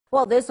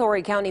Well, this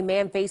Horry County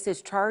man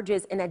faces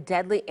charges in a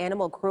deadly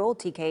animal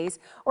cruelty case.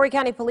 Horry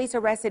County police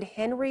arrested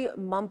Henry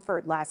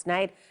Mumford last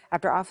night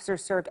after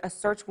officers served a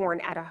search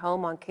warrant at a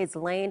home on Kids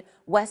Lane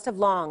west of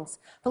Longs.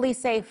 Police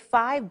say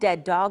 5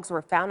 dead dogs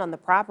were found on the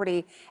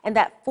property and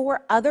that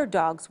 4 other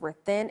dogs were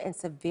thin and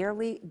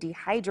severely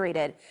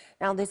dehydrated.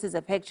 Now, this is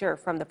a picture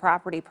from the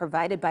property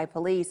provided by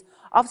police.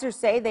 Officers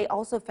say they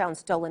also found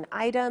stolen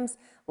items.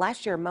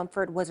 Last year,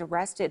 Mumford was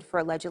arrested for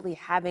allegedly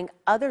having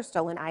other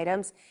stolen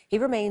items. He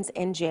remains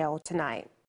in jail tonight.